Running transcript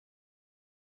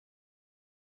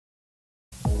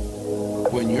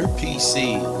when your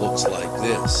PC looks like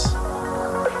this,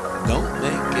 don't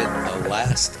make it a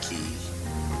last key.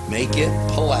 Make it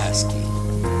Pulaski.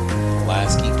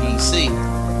 Pulaski PC.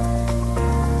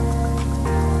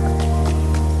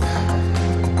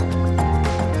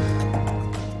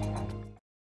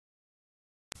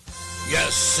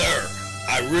 Yes, sir.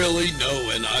 I really know,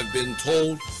 and I've been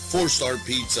told 4-Star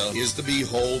Pizza is to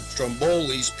behold.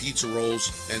 Stromboli's Pizza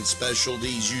Rolls and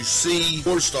specialties. You see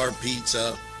 4-Star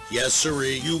Pizza. Yes,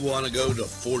 sirree. You want to go to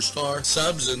 4-Star?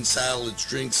 Subs and salads,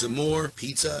 drinks, and more.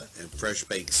 Pizza and fresh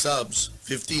baked subs.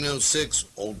 1506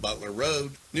 Old Butler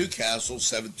Road, Newcastle,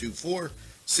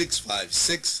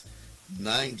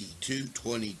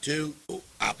 724-656-9222.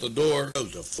 Out the door. Go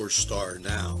to 4-Star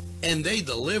now. And they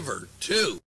deliver,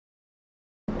 too.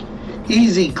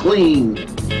 Easy Clean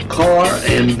Car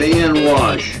and Van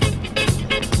Wash,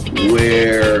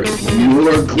 where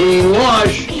your clean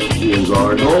wash is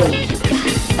our goal.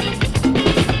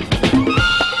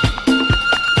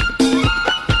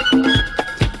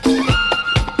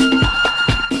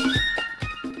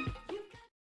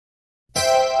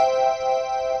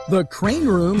 The Crane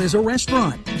Room is a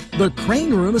restaurant. The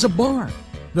Crane Room is a bar.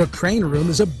 The Crane Room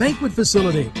is a banquet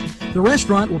facility. The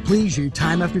restaurant will please you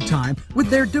time after time with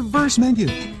their diverse menu.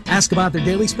 Ask about their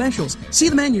daily specials. See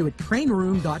the menu at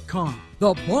craneroom.com.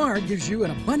 The bar gives you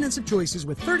an abundance of choices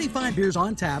with 35 beers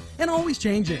on tap and always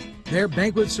changing. Their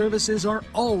banquet services are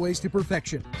always to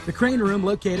perfection. The Crane Room,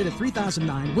 located at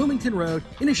 3009 Wilmington Road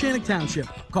in Neshannock Township.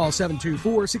 Call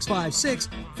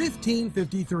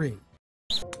 724-656-1553.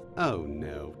 Oh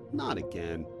no, not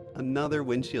again. Another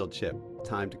windshield chip.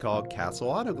 Time to call Castle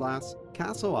Auto Glass.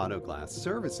 Castle Auto Glass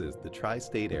services the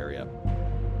tri-state area.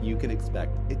 You can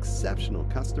expect exceptional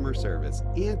customer service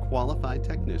and qualified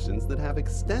technicians that have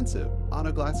extensive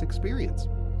auto glass experience.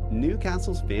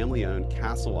 Newcastle's family-owned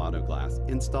Castle Auto Glass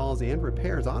installs and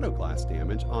repairs auto glass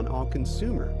damage on all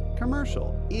consumer,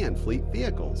 commercial, and fleet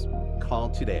vehicles. Call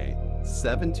today,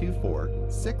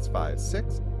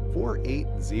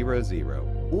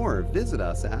 724-656-4800, or visit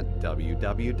us at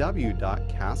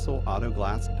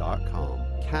www.castleautoglass.com.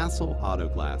 Castle Auto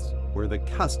Glass, where the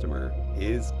customer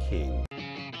is king.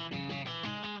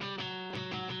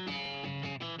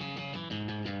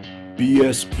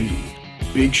 BSB.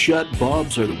 Big Shot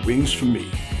Bobs are the wings for me.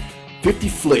 50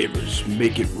 flavors,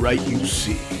 make it right, you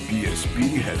see.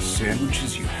 BSB has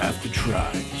sandwiches you have to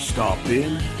try. Stop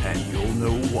in and you'll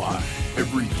know why.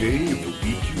 Every day of the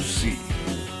week you see.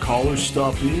 Call or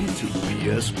stop in to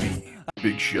BSB.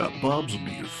 Big Shot Bobs will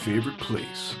be your favorite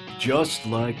place, just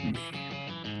like me.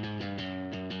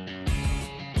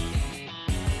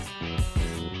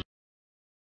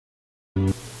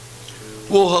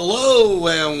 Well, hello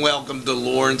and welcome to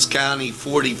Lawrence County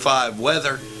 45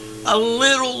 weather. A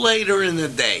little later in the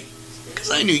day, because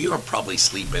I knew you were probably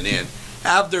sleeping in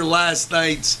after last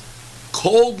night's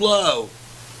cold low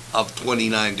of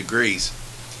 29 degrees.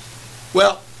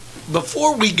 Well,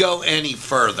 before we go any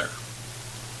further,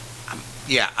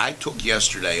 I took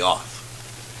yesterday off.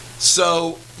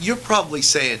 So you're probably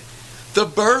saying, the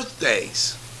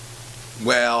birthdays.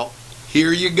 Well,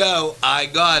 here you go. I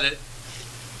got it.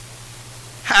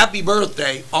 Happy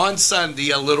birthday on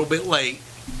Sunday, a little bit late,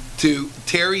 to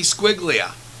Terry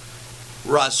Squiglia,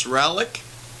 Russ Relic,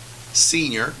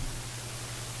 Sr.,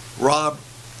 Robert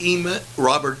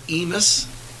Emus,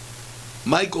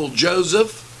 Michael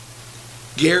Joseph,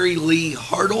 Gary Lee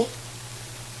Hartle,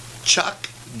 Chuck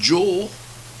Jewell,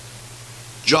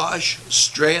 Josh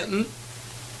Stratton,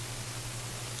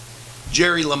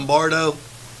 Jerry Lombardo,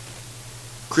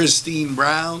 Christine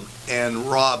Brown, and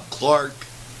Rob Clark,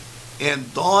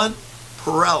 and Dawn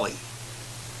Pirelli,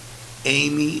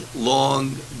 Amy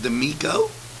Long D'Amico,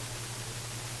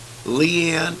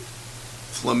 Leanne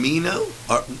Felina,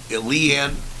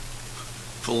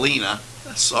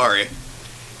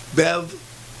 Bev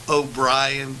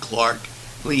O'Brien Clark.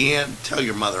 Leanne, tell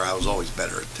your mother I was always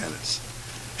better at tennis.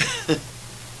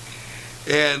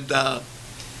 And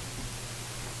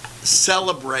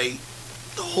celebrate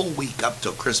the whole week up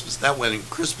till Christmas. That went in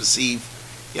Christmas Eve.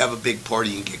 You have a big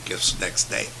party and get gifts next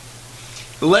day.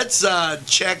 Let's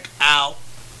check out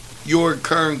your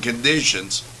current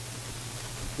conditions.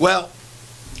 Well,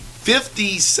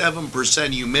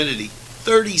 57% humidity,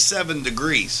 37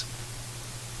 degrees.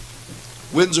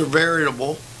 Winds are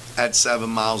variable at 7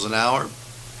 miles an hour.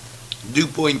 Dew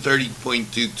point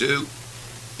 30.22.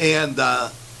 And,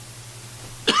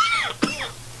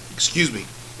 excuse me,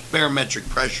 barometric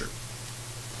pressure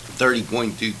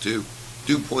 30.22.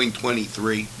 Dew point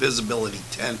 23, visibility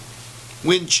 10,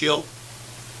 wind chill,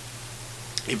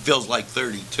 it feels like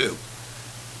 32,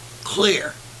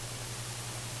 clear.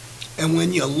 And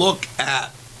when you look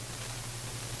at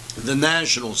the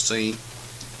national scene,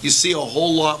 you see a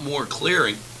whole lot more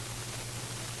clearing,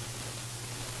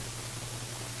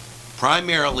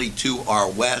 primarily to our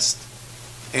west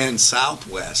and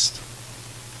southwest.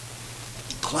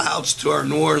 Clouds to our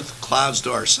north, clouds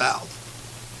to our south.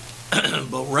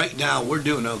 But right now we're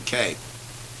doing okay.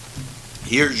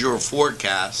 Here's your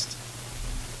forecast.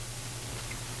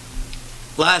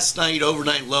 Last night,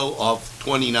 overnight low of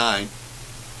 29.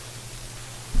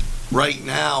 Right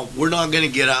now, we're not going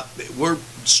to get up. We're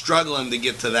struggling to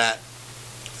get to that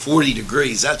 40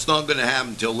 degrees. That's not going to happen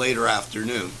until later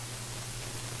afternoon.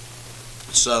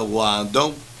 So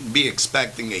don't be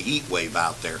expecting a heat wave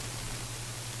out there.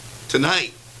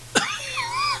 Tonight,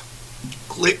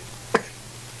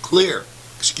 clear,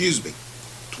 excuse me,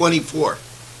 24.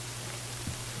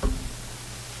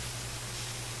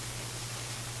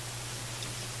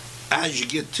 As you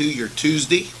get to your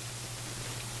Tuesday,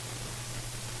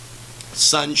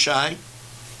 sunshine,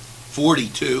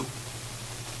 42.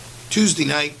 Tuesday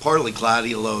night, partly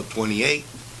cloudy, a low of 28.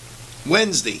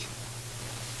 Wednesday,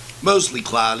 mostly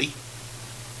cloudy,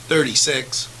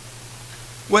 36.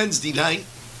 Wednesday night,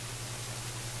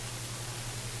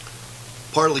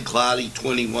 partly cloudy,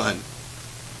 21.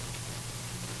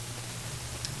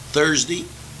 Thursday,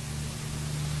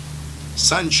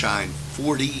 sunshine,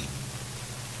 40,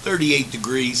 38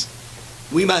 degrees.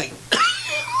 We might,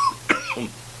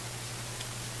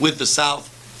 with the south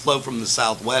flow from the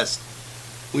southwest,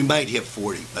 we might hit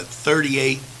 40, but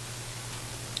 38.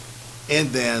 And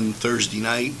then Thursday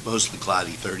night, mostly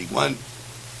cloudy, 31.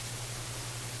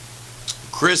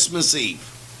 Christmas Eve,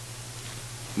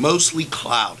 mostly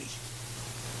cloudy,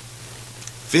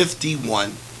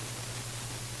 51.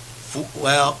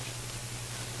 Well,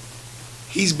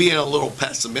 he's being a little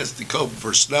pessimistic, hoping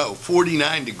for snow.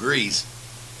 49 degrees.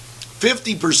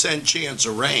 50% chance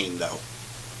of rain, though.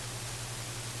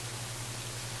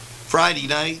 Friday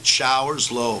night,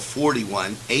 showers, low of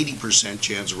 41. 80%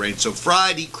 chance of rain. So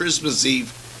Friday, Christmas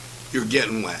Eve, you're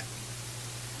getting wet.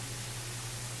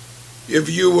 If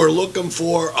you were looking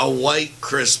for a white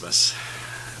Christmas,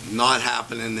 not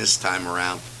happening this time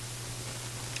around.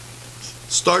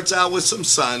 Starts out with some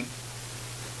sun.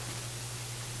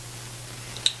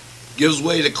 Gives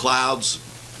way to clouds,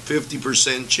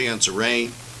 50% chance of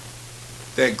rain.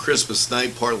 Then Christmas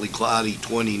night, partly cloudy,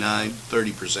 29,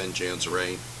 30% chance of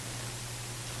rain.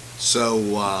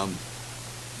 So,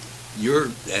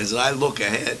 as I look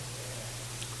ahead,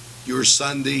 your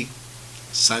Sunday,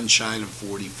 sunshine of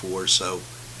 44. So,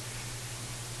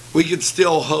 we could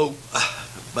still hope,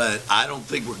 but I don't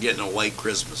think we're getting a white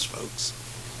Christmas, folks.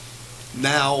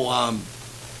 Now,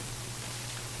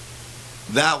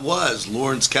 that was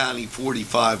Lawrence County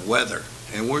 45 weather,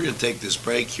 and we're going to take this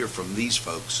break, hear from these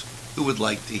folks who would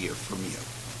like to hear from you.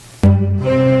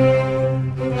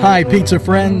 Hi, pizza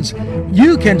friends.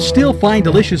 You can still find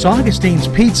delicious Augustine's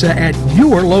Pizza at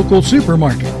your local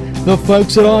supermarket. The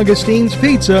folks at Augustine's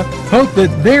Pizza hope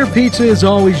that their pizza is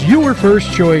always your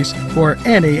first choice for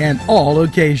any and all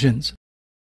occasions.